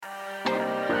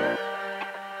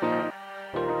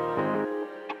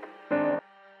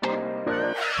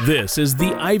This is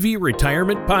the Ivy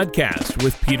Retirement Podcast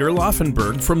with Peter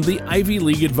Laufenberg from the Ivy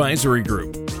League Advisory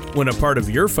Group. When a part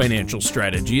of your financial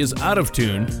strategy is out of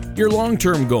tune, your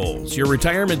long-term goals, your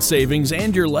retirement savings,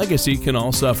 and your legacy can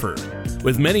all suffer.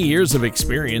 With many years of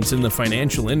experience in the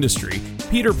financial industry,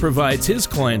 Peter provides his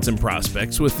clients and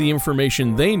prospects with the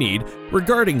information they need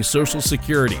regarding Social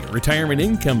Security, retirement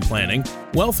income planning,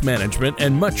 wealth management,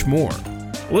 and much more.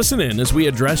 Listen in as we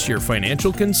address your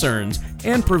financial concerns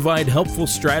and provide helpful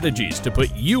strategies to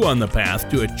put you on the path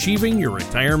to achieving your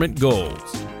retirement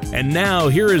goals. And now,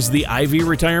 here is the Ivy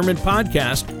Retirement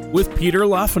Podcast with Peter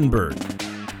Laufenberg.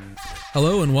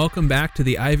 Hello and welcome back to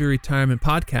the Ivy Retirement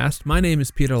Podcast. My name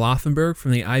is Peter Laufenberg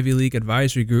from the Ivy League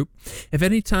Advisory Group. If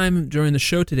any time during the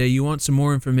show today you want some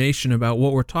more information about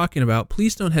what we're talking about,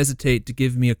 please don't hesitate to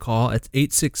give me a call at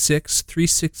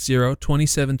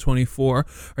 866-360-2724 or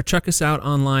check us out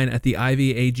online at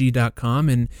theivyag.com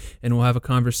and we'll have a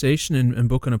conversation and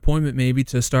book an appointment maybe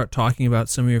to start talking about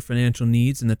some of your financial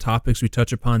needs and the topics we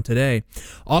touch upon today.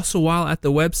 Also, while at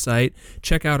the website,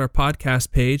 check out our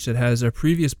podcast page that has our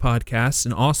previous podcast,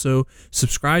 and also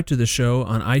subscribe to the show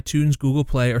on iTunes, Google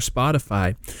Play, or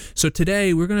Spotify. So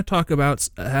today we're going to talk about,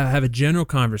 have a general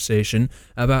conversation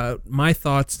about my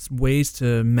thoughts, ways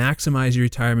to maximize your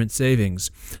retirement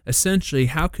savings. Essentially,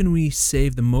 how can we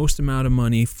save the most amount of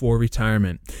money for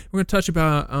retirement? We're going to touch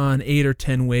on 8 or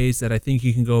 10 ways that I think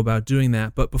you can go about doing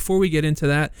that. But before we get into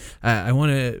that, I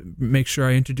want to make sure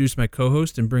I introduce my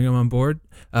co-host and bring him on board,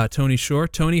 Tony Shore.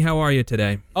 Tony, how are you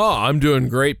today? Oh, I'm doing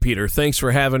great, Peter. Thanks for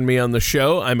having me on the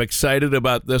show. I'm excited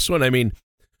about this one. I mean,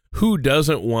 who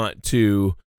doesn't want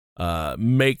to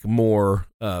make more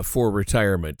for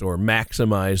retirement or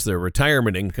maximize their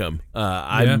retirement income?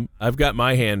 I've got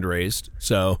my hand raised,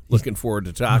 so looking forward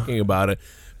to talking about it.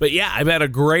 But yeah, I've had a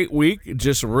great week,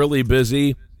 just really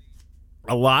busy.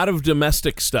 A lot of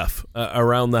domestic stuff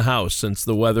around the house since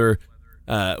the weather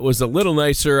was a little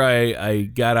nicer. I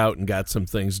got out and got some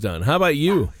things done. How about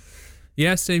you?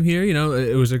 Yeah, same here. You know,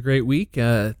 it was a great week.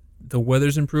 The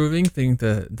weather's improving.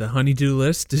 The honey-do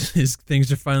list is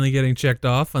things are finally getting checked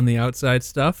off on the outside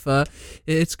stuff.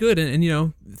 It's good, and you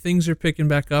know, things are picking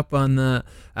back up on the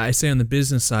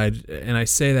business side, and I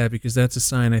say that because that's a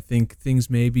sign. I think things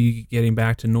may be getting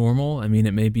back to normal. I mean,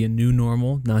 it may be a new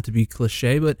normal, not to be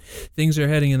cliche, but things are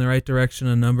heading in the right direction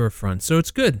on a number of fronts. So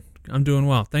it's good. I'm doing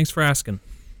well. Thanks for asking.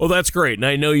 Well, that's great, and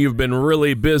I know you've been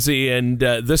really busy, and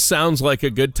this sounds like a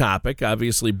good topic.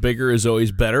 Obviously, bigger is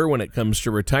always better when it comes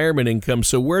to retirement income,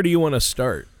 so where do you want to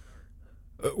start?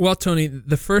 Well, Tony,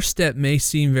 the first step may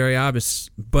seem very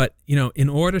obvious, but, you know, in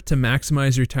order to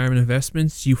maximize your retirement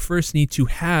investments, you first need to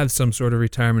have some sort of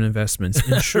retirement investments.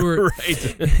 Ensure,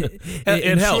 right.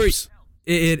 It helps.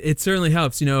 It certainly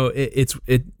helps. You know,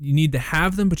 you need to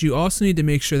have them, but you also need to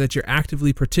make sure that you're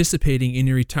actively participating in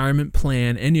your retirement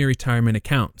plan and your retirement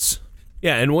accounts.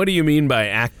 Yeah, and what do you mean by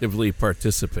actively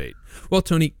participate? Well,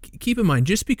 Tony, keep in mind,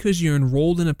 just because you're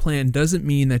enrolled in a plan doesn't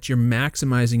mean that you're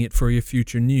maximizing it for your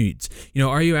future needs. You know,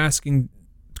 are you asking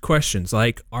questions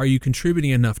like, are you contributing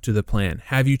enough to the plan?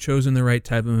 Have you chosen the right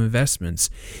type of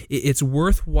investments? It's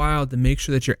worthwhile to make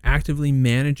sure that you're actively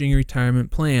managing your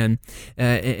retirement plan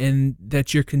and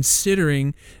that you're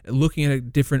considering looking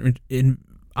at different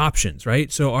options,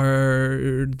 right? So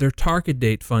are there target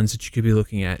date funds that you could be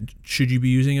looking at? Should you be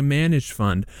using a managed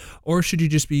fund, or should you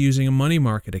just be using a money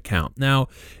market account? Now,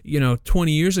 you know,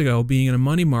 20 years ago, being in a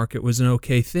money market was an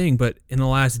okay thing, but in the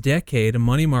last decade, a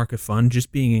money market fund,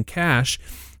 just being in cash,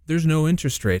 there's no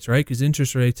interest rates, right? Because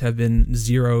interest rates have been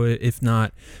zero, if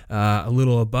not a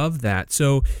little above that.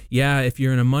 So yeah, if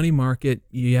you're in a money market,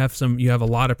 you have a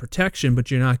lot of protection,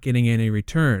 but you're not getting any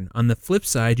return. On the flip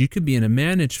side, you could be in a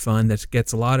managed fund that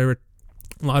gets a lot of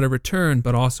return,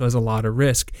 but also has a lot of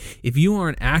risk. If you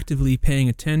aren't actively paying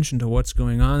attention to what's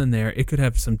going on in there, it could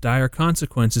have some dire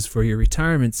consequences for your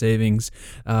retirement savings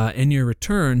and your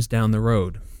returns down the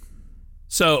road.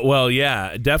 So, well,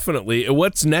 yeah, definitely.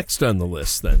 What's next on the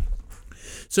list then?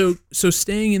 So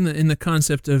staying in the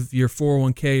concept of your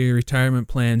 401k or your retirement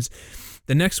plans,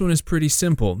 the next one is pretty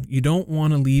simple. You don't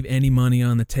want to leave any money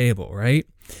on the table, right?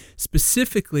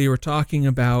 Specifically, we're talking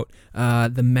about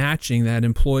the matching that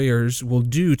employers will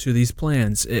do to these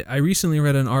plans. I recently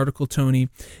read an article, Tony,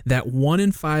 that 1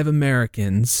 in 5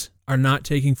 Americans are not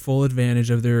taking full advantage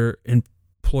of their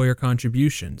employer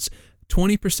contributions.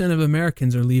 20% of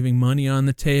Americans are leaving money on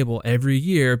the table every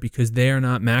year because they are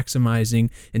not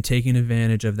maximizing and taking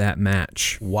advantage of that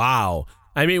match. Wow.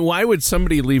 I mean, why would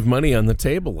somebody leave money on the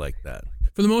table like that?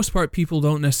 For the most part, people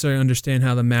don't necessarily understand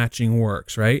how the matching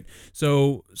works, right?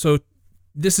 So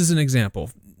this is an example.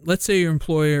 let's say your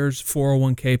employer's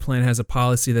 401k plan has a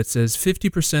policy that says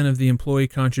 50% of the employee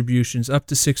contributions up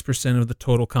to 6% of the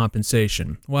total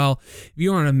compensation. Well, if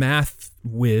you aren't a math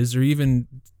whiz or even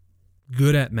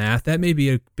good at math, that may be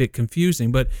a bit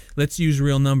confusing, but let's use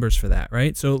real numbers for that,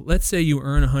 right? So let's say you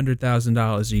earn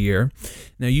 $100,000 a year.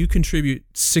 Now you contribute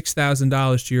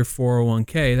 $6,000 to your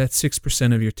 401k. That's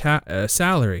 6% of your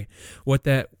salary. What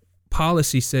that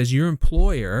policy says, your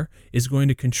employer is going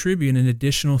to contribute an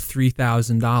additional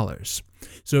 $3,000.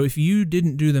 So if you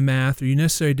didn't do the math or you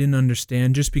necessarily didn't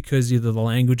understand just because either the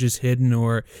language is hidden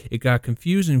or it got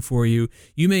confusing for you,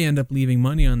 you may end up leaving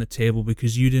money on the table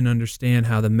because you didn't understand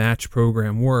how the match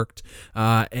program worked.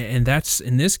 And that's,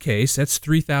 in this case, that's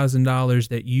 $3,000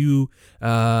 that you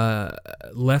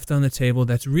left on the table.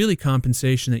 That's really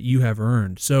compensation that you have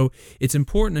earned. So it's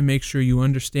important to make sure you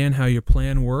understand how your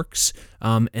plan works,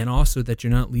 and also that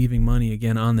you're not leaving money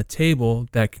again on the table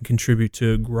that can contribute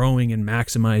to growing and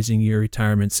maximizing your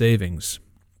retirement savings.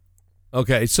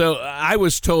 Okay, so I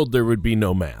was told there would be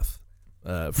no math,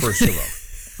 first of all.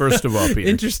 First of all, Peter.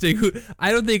 Interesting.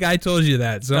 I don't think I told you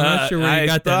that, so I'm not sure where you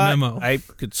got that memo. I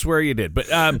could swear you did. But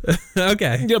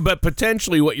okay. Yeah, but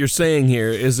potentially what you're saying here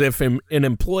is if an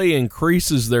employee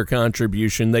increases their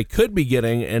contribution, they could be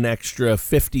getting an extra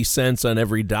 50 cents on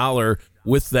every dollar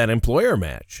with that employer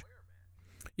match.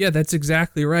 Yeah, that's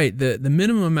exactly right. The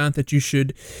minimum amount that you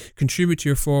should contribute to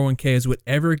your 401k is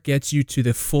whatever gets you to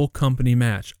the full company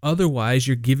match. Otherwise,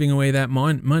 you're giving away that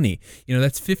money. You know,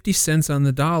 that's 50 cents on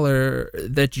the dollar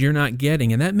that you're not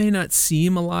getting. And that may not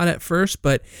seem a lot at first,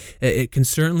 but it can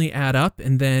certainly add up.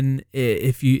 And then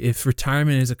if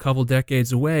retirement is a couple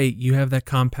decades away, you have that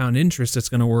compound interest that's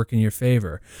going to work in your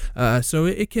favor. So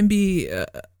it can be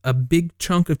a big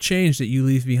chunk of change that you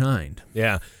leave behind.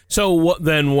 Yeah. So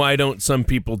then why don't some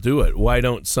people do it? Why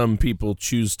don't some people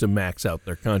choose to max out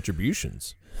their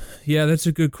contributions? Yeah, that's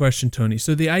a good question, Tony.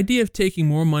 So the idea of taking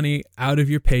more money out of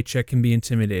your paycheck can be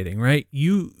intimidating, right?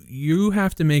 You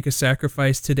have to make a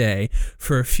sacrifice today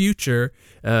for a future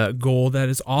goal that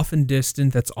is often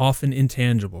distant, that's often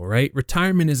intangible, right?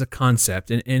 Retirement is a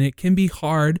concept, and it can be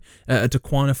hard to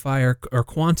quantify or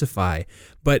quantify.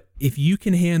 But if you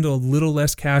can handle a little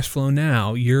less cash flow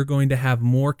now, you're going to have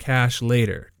more cash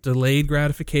later. Delayed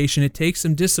gratification, it takes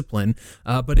some discipline,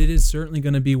 but it is certainly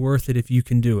going to be worth it if you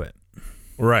can do it.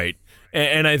 Right.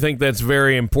 And I think that's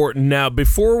very important. Now,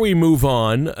 before we move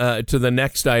on to the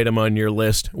next item on your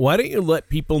list, why don't you let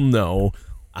people know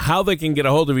how they can get a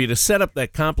hold of you to set up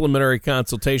that complimentary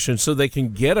consultation so they can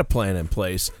get a plan in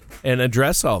place and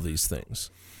address all these things?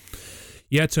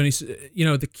 Yeah, Tony, you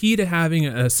know, the key to having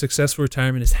a successful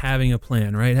retirement is having a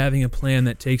plan, right? Having a plan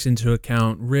that takes into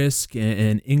account risk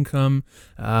and income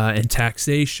and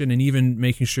taxation, and even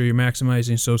making sure you're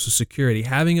maximizing Social Security.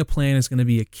 Having a plan is going to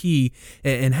be a key,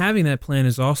 and having that plan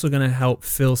is also going to help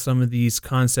fill some of these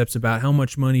concepts about how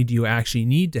much money do you actually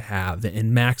need to have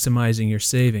and maximizing your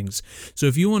savings. So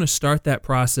if you want to start that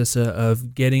process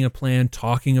of getting a plan,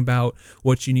 talking about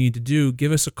what you need to do,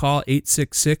 give us a call,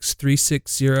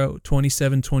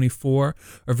 866-360-2724, or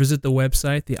visit the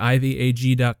website,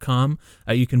 theivyag.com.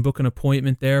 You can book an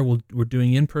appointment there. We're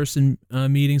doing in-person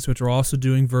meetings, but we're also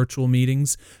doing virtual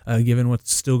meetings, given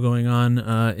what's still going on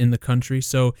in the country.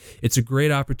 So it's a great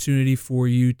opportunity for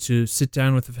you to sit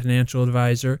down with a financial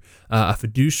advisor, a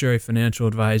fiduciary financial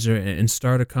advisor, and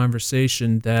start a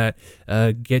conversation that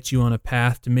gets you on a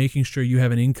path to making sure you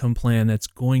have an income plan that's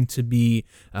going to be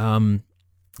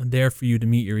there for you to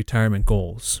meet your retirement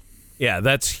goals. Yeah,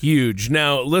 that's huge.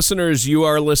 Now, listeners, you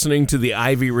are listening to the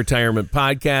Ivy Retirement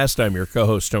Podcast. I'm your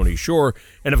co-host, Tony Shore.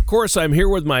 And, of course, I'm here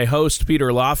with my host, Peter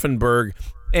Laufenberg.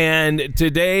 And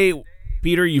today,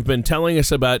 Peter, you've been telling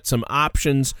us about some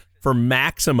options for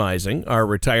maximizing our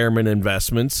retirement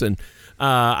investments. And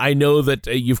I know that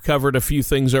you've covered a few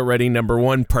things already. Number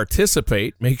one,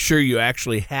 participate. Make sure you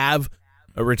actually have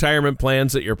retirement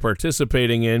plans that you're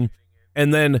participating in.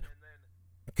 And then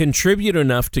contribute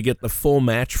enough to get the full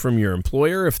match from your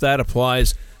employer, if that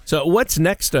applies. So what's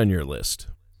next on your list?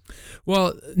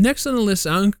 Well, next on the list,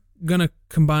 I'm going to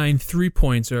combine 3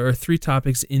 points or 3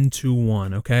 topics into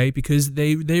one, okay? Because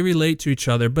they relate to each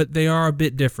other, but they are a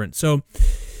bit different. So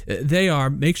they are,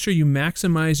 make sure you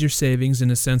maximize your savings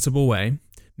in a sensible way.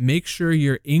 Make sure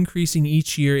you're increasing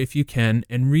each year if you can,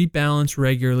 and rebalance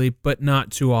regularly, but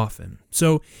not too often.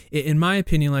 So in my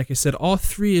opinion, like I said, all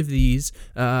 3 of these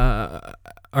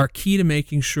are key to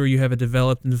making sure you have a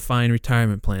developed and defined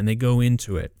retirement plan. They go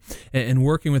into it. And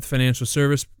working with financial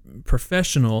service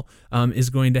professional is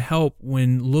going to help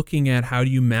when looking at how do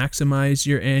you maximize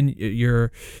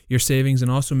your savings, and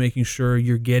also making sure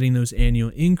you're getting those annual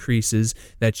increases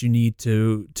that you need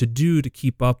to do to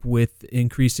keep up with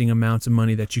increasing amounts of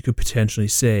money that you could potentially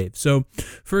save. So,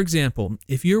 for example,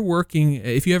 if you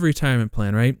have a retirement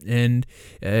plan, right, and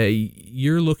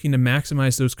you're looking to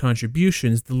maximize those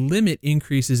contributions, the limit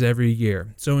increases every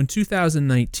year. So in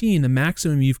 2019, the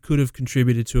maximum you could have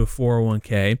contributed to a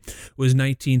 401k was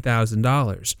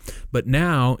 $19,000. But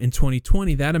now in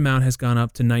 2020, that amount has gone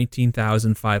up to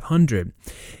 $19,500.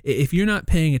 If you're not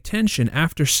paying attention,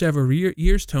 after several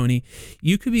years, Tony,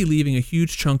 you could be leaving a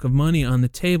huge chunk of money on the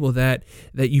table that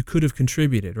you could have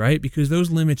contributed, right? Because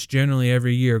those limits generally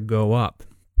every year go up.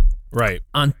 Right.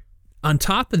 On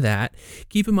top of that,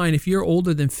 keep in mind, if you're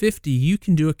older than 50, you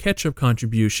can do a catch-up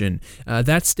contribution.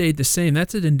 That stayed the same.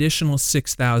 That's an additional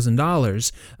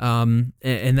 $6,000.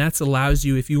 And that allows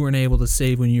you, if you weren't able to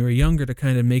save when you were younger, to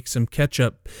kind of make some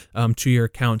catch-up to your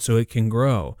account so it can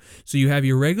grow. So you have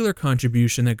your regular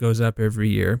contribution that goes up every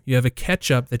year. You have a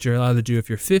catch-up that you're allowed to do if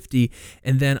you're 50.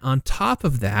 And then on top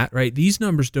of that, right, these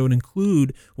numbers don't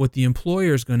include what the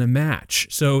employer is going to match.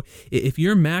 So if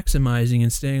you're maximizing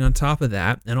and staying on top of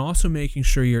that, and also making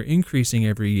sure you're increasing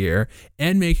every year,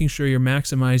 and making sure you're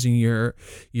maximizing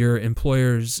your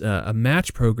employer's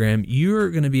match program, you're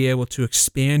going to be able to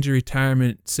expand your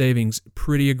retirement savings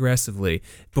pretty aggressively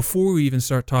before we even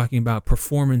start talking about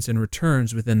performance and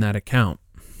returns within that account.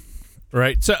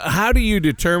 Right. So how do you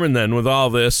determine then, with all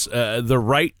this, the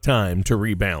right time to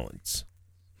rebalance?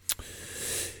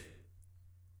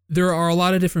 There are a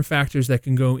lot of different factors that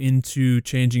can go into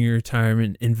changing your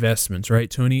retirement investments, right,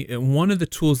 Tony? One of the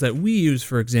tools that we use,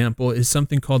 for example, is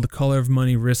something called the Color of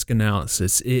Money Risk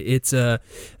Analysis. It's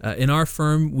in our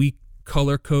firm, we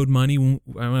color code money.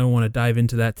 I don't want to dive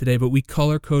into that today, but we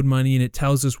color code money, and it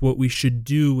tells us what we should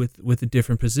do with the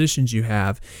different positions you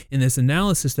have. In this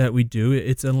analysis that we do,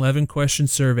 it's an 11-question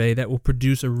survey that will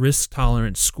produce a risk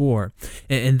tolerance score.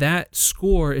 And that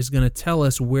score is going to tell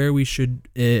us where we should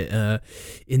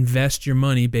invest your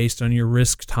money based on your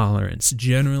risk tolerance.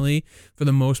 Generally, for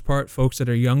the most part, folks that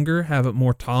are younger have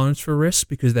more tolerance for risk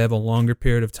because they have a longer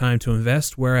period of time to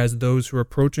invest, whereas those who are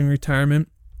approaching retirement,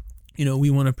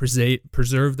 we want to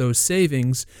preserve those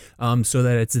savings so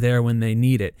that it's there when they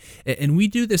need it. And we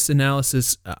do this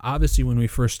analysis, obviously, when we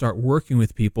first start working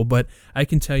with people, but I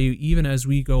can tell you, even as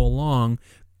we go along,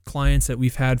 clients that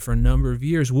we've had for a number of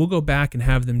years, we'll go back and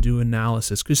have them do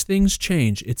analysis because things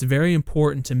change. It's very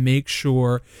important to make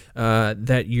sure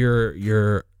that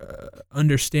you're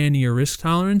understanding your risk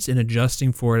tolerance and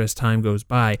adjusting for it as time goes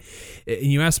by. And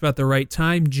you asked about the right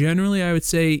time. Generally, I would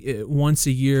say once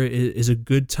a year is a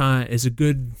good time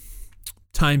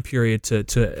period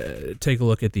to take a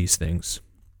look at these things.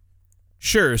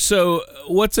 Sure. So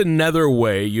what's another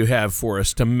way you have for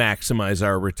us to maximize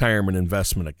our retirement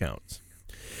investment accounts?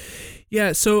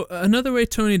 Yeah, so another way,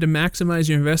 Tony, to maximize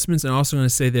your investments, and also going to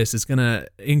say this, it's going to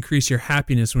increase your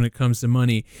happiness when it comes to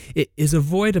money, is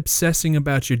avoid obsessing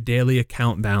about your daily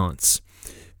account balance.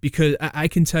 Because I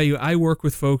can tell you, I work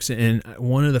with folks, and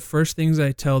one of the first things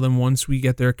I tell them once we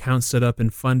get their account set up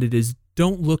and funded is,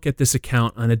 don't look at this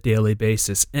account on a daily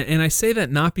basis. And I say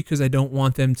that not because I don't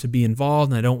want them to be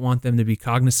involved and I don't want them to be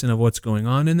cognizant of what's going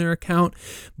on in their account,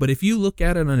 but if you look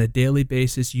at it on a daily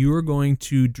basis, you are going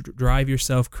to drive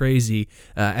yourself crazy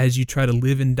as you try to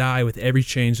live and die with every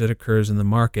change that occurs in the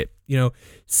market.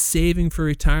 Saving for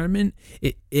retirement,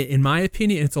 in my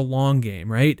opinion, it's a long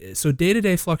game, right? So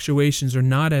day-to-day fluctuations are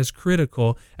not as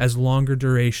critical as longer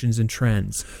durations and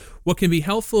trends. What can be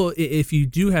helpful if you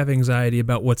do have anxiety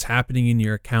about what's happening in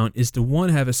your account is to, one,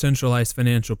 have a centralized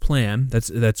financial plan.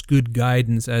 That's good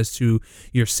guidance as to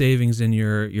your savings and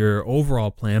your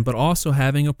overall plan, but also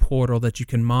having a portal that you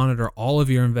can monitor all of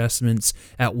your investments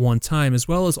at one time, as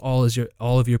well as all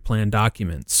of your plan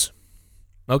documents.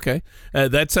 Okay,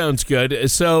 that sounds good.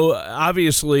 So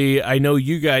obviously, I know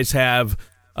you guys have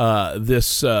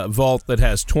this vault that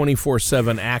has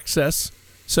 24/7 access.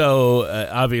 So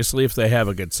obviously, if they have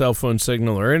a good cell phone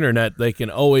signal or internet, they can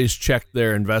always check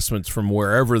their investments from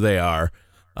wherever they are,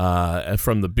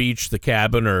 from the beach, the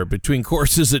cabin, or between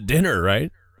courses at dinner,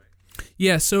 right?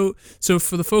 Yeah, so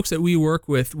for the folks that we work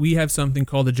with, we have something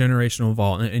called a generational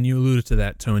vault, and you alluded to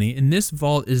that, Tony. And this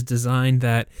vault is designed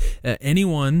that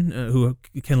anyone who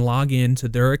can log into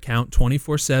their account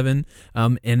 24/7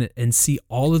 and see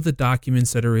all of the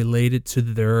documents that are related to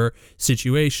their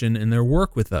situation and their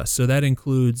work with us. So that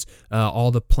includes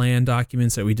all the plan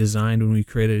documents that we designed when we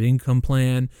created an income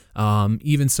plan,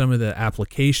 even some of the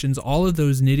applications. All of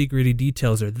those nitty-gritty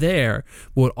details are there.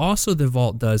 But what also the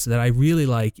vault does that I really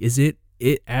like is it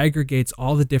aggregates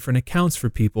all the different accounts for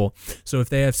people. So if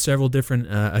they have several different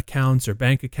accounts or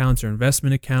bank accounts or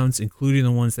investment accounts, including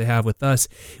the ones they have with us,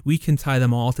 we can tie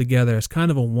them all together as kind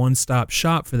of a one-stop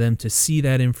shop for them to see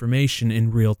that information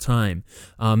in real time.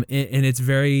 And it's a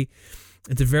very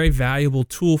valuable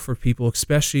tool for people,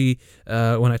 especially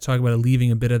when I talk about alleviating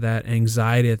a bit of that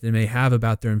anxiety that they may have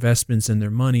about their investments and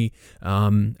their money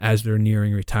as they're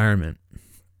nearing retirement.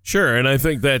 Sure, and I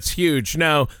think that's huge.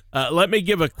 Now, let me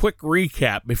give a quick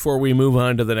recap before we move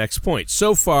on to the next point.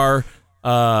 So far,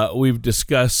 we've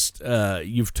discussed,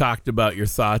 you've talked about your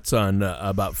thoughts on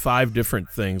about 5 different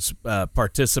things.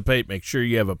 Participate, make sure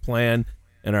you have a plan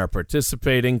and are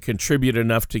participating, contribute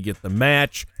enough to get the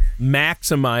match,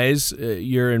 maximize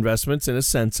your investments in a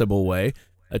sensible way,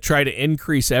 try to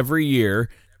increase every year,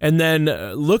 and then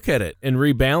look at it and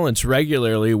rebalance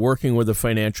regularly, working with a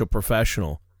financial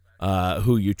professional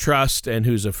who you trust and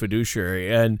who's a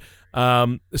fiduciary. And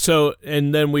and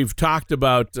then we've talked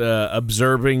about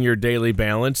observing your daily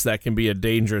balance. That can be a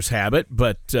dangerous habit,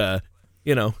 but,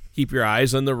 keep your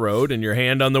eyes on the road and your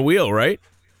hand on the wheel, right?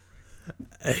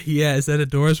 Yeah, is that a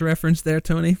Doors reference there,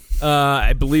 Tony?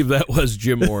 I believe that was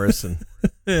Jim Morrison.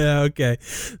 Yeah, okay.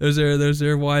 Those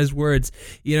are wise words.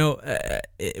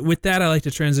 With that, I like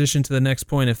to transition to the next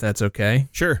point, if that's okay.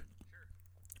 Sure.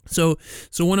 So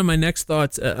one of my next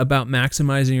thoughts about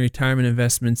maximizing retirement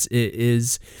investments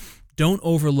is don't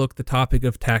overlook the topic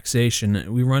of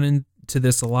taxation. We run into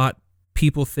this a lot.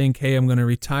 People think, hey, I'm going to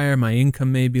retire, my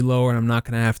income may be lower, and I'm not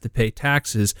going to have to pay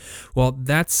taxes. Well,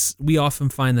 we often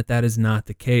find that is not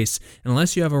the case.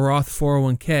 Unless you have a Roth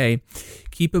 401k,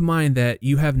 keep in mind that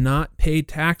you have not paid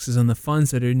taxes on the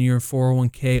funds that are in your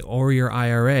 401k or your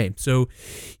IRA. So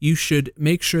you should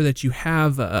make sure that you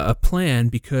have a plan,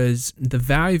 because the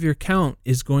value of your account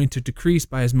is going to decrease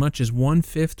by as much as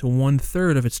 1/5 to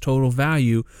 1/3 of its total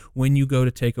value when you go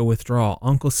to take a withdrawal.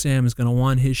 Uncle Sam is going to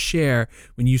want his share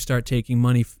when you start taking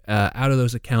money out of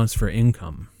those accounts for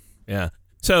income. Yeah.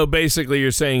 So basically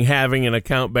you're saying having an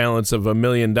account balance of $1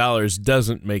 million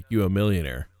doesn't make you a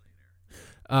millionaire.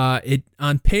 It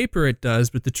on paper it does,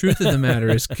 but the truth of the matter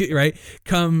is, right?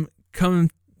 Come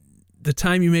the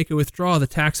time you make a withdrawal, the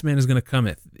tax man is going to come.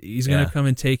 He's going to come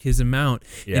and take his amount.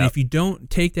 Yep. And if you don't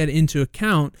take that into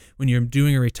account when you're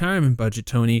doing a retirement budget,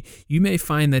 Tony, you may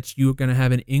find that you're going to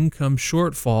have an income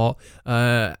shortfall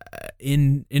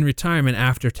in retirement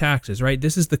after taxes, right?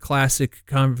 This is the classic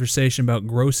conversation about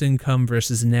gross income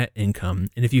versus net income.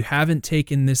 And if you haven't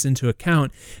taken this into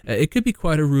account, it could be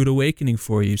quite a rude awakening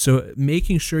for you. So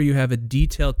making sure you have a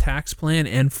detailed tax plan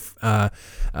and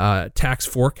tax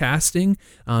forecasting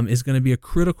is going to be a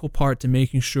critical part to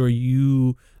making sure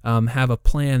you have a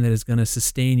plan that is going to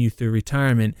sustain you through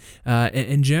retirement,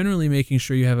 and generally making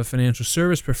sure you have a financial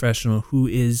service professional who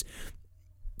is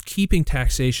keeping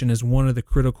taxation as one of the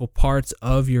critical parts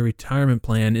of your retirement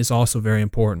plan is also very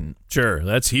important. Sure,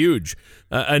 that's huge.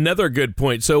 Another good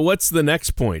point. So what's the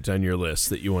next point on your list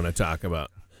that you want to talk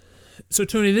about? So,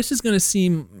 Tony, this is going to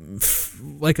seem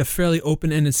like a fairly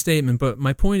open-ended statement, but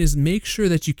my point is make sure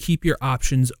that you keep your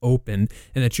options open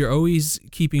and that you're always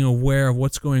keeping aware of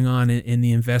what's going on in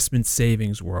the investment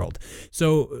savings world.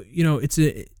 So,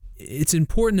 it's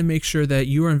important to make sure that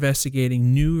you are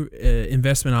investigating new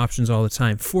investment options all the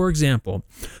time. For example,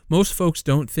 most folks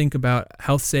don't think about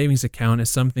health savings account as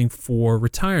something for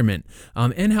retirement,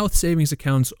 and health savings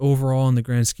accounts overall in the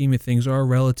grand scheme of things are a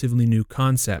relatively new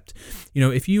concept.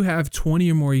 If you have 20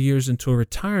 or more years until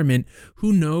retirement,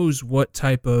 who knows what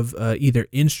type of either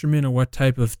instrument or what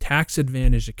type of tax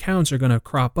advantage accounts are going to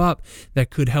crop up that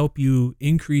could help you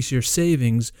increase your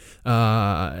savings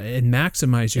and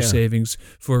maximize your savings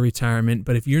for retirement.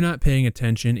 But if you're not paying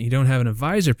attention, you don't have an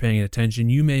advisor paying attention,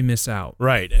 you may miss out.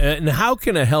 Right. And how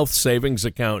can a health savings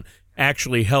account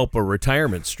actually help a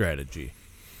retirement strategy?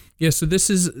 Yeah, so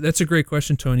that's a great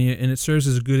question, Tony, and it serves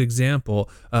as a good example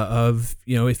of,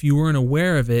 if you weren't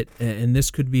aware of it, and this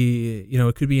could be,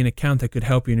 it could be an account that could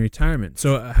help you in retirement.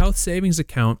 So a health savings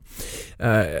account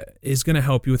is going to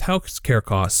help you with healthcare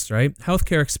costs, right?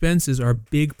 Healthcare expenses are a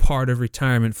big part of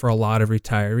retirement for a lot of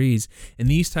retirees, and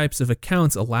these types of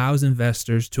accounts allows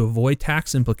investors to avoid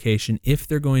tax implication if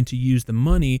they're going to use the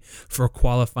money for a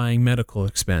qualifying medical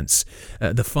expense.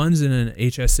 The funds in an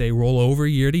HSA roll over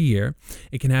year to year.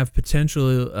 It can have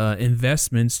potential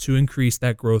investments to increase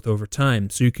that growth over time.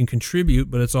 So you can contribute,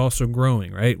 but it's also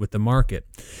growing, right, with the market.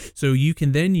 So you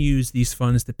can then use these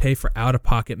funds to pay for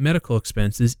out-of-pocket medical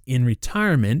expenses in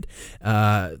retirement,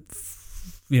 the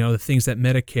things that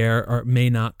Medicare may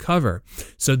not cover.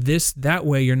 So that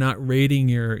way you're not rating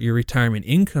your retirement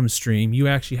income stream. You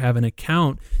actually have an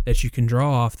account that you can draw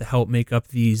off to help make up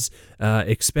these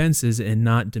expenses and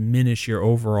not diminish your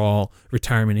overall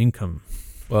retirement income.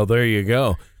 Well, there you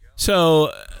go.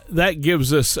 So that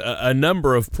gives us a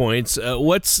number of points.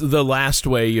 What's the last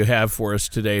way you have for us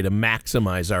today to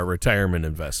maximize our retirement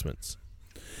investments?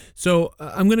 So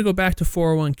I'm going to go back to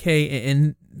 401k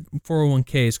and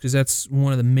 401ks because that's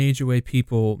one of the major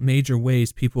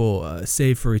ways people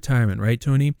save for retirement, right,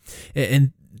 Tony?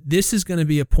 And this is going to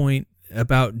be a point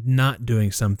about not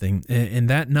doing something, and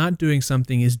that not doing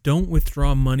something is don't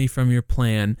withdraw money from your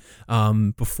plan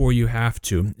before you have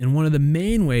to. And one of the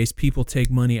main ways people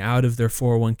take money out of their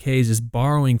 401ks is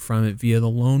borrowing from it via the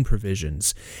loan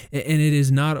provisions, and it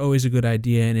is not always a good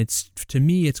idea. And to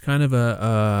me it's kind of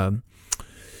a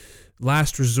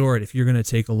last resort if you're going to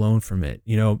take a loan from it.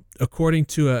 According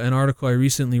to an article I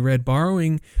recently read,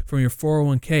 borrowing from your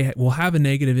 401k will have a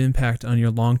negative impact on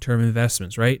your long-term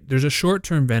investments, right? There's a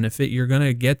short-term benefit. You're going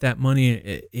to get that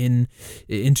money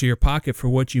into your pocket for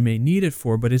what you may need it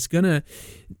for, but it's going to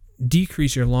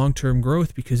decrease your long-term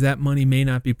growth because that money may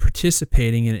not be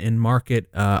participating in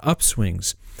market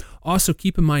upswings. Also,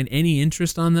 keep in mind any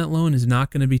interest on that loan is not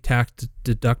going to be tax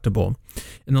deductible.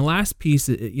 And the last piece,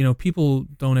 people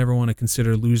don't ever want to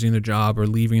consider losing their job or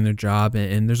leaving their job,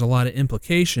 and there's a lot of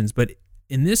implications. But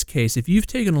in this case, if you've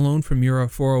taken a loan from your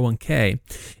 401k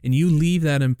and you leave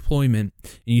that employment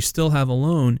and you still have a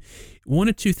loan, one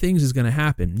of two things is going to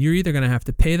happen. You're either going to have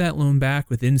to pay that loan back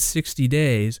within 60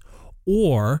 days,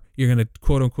 or you're going to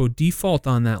quote unquote default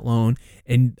on that loan,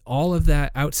 and all of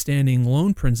that outstanding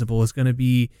loan principal is going to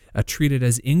be treated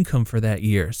as income for that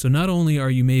year. So not only are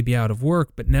you maybe out of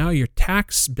work, but now your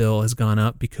tax bill has gone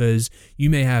up because you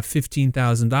may have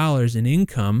 $15,000 in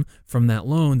income from that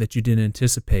loan that you didn't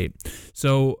anticipate.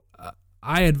 So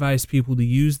I advise people to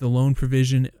use the loan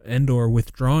provision and or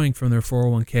withdrawing from their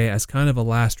 401k as kind of a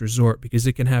last resort because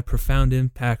it can have profound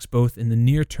impacts both in the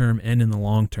near term and in the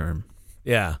long term.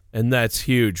 Yeah, and that's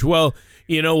huge. Well,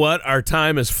 you know what? Our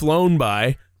time has flown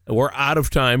by. We're out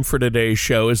of time for today's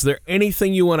show. Is there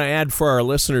anything you want to add for our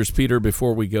listeners, Peter,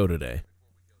 before we go today?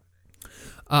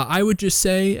 I would just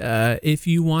say if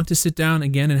you want to sit down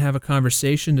again and have a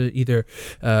conversation to either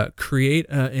create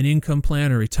an income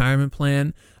plan or retirement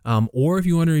plan, or if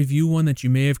you want to review one that you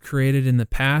may have created in the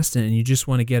past and you just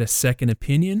want to get a second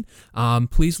opinion,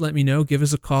 please let me know. Give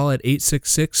us a call at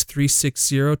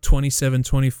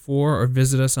 866-360-2724 or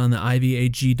visit us on the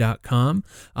ivag.com.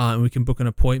 And we can book an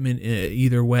appointment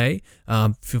either way,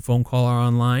 phone call or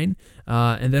online.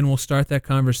 And then we'll start that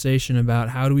conversation about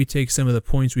how do we take some of the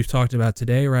points we've talked about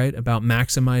today, right? About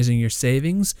maximizing your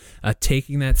savings,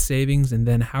 taking that savings, and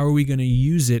then how are we going to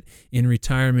use it in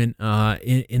retirement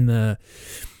in the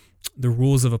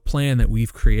rules of a plan that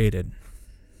we've created.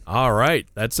 All right.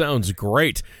 That sounds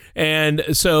great. And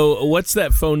so what's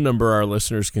that phone number our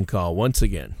listeners can call once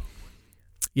again?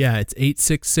 Yeah, it's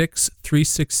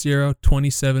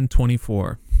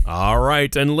 866-360-2724. All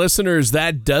right. And listeners,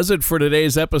 that does it for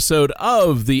today's episode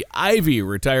of the Ivy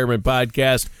Retirement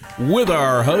Podcast with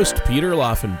our host, Peter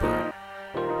Laufenberg.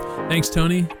 Thanks,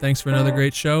 Tony. Thanks for another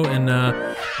great show. And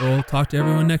we'll talk to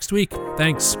everyone next week.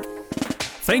 Thanks.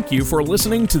 Thank you for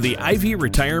listening to the Ivy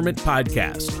Retirement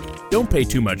Podcast. Don't pay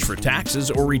too much for taxes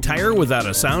or retire without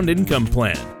a sound income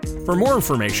plan. For more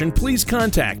information, please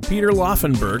contact Peter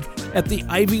Laufenberg at the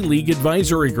Ivy League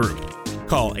Advisory Group.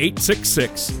 Call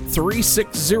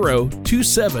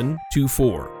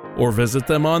 866-360-2724 or visit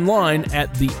them online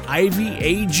at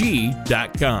theivag.com.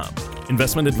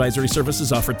 Investment advisory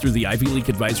services offered through the Ivy League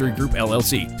Advisory Group,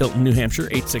 LLC. Tilton, New Hampshire,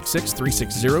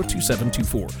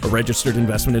 866-360-2724. A registered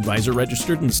investment advisor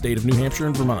registered in the state of New Hampshire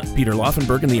and Vermont. Peter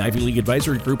Laufenberg and the Ivy League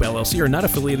Advisory Group, LLC are not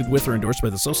affiliated with or endorsed by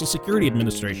the Social Security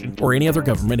Administration or any other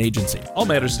government agency. All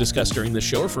matters discussed during this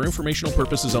show are for informational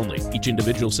purposes only. Each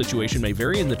individual situation may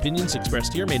vary, and the opinions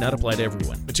expressed here may not apply to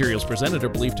everyone. Materials presented are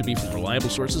believed to be from reliable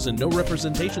sources, and no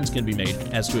representations can be made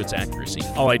as to its accuracy.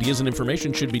 All ideas and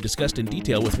information should be discussed in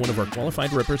detail with one of our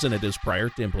qualified representatives prior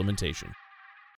to implementation.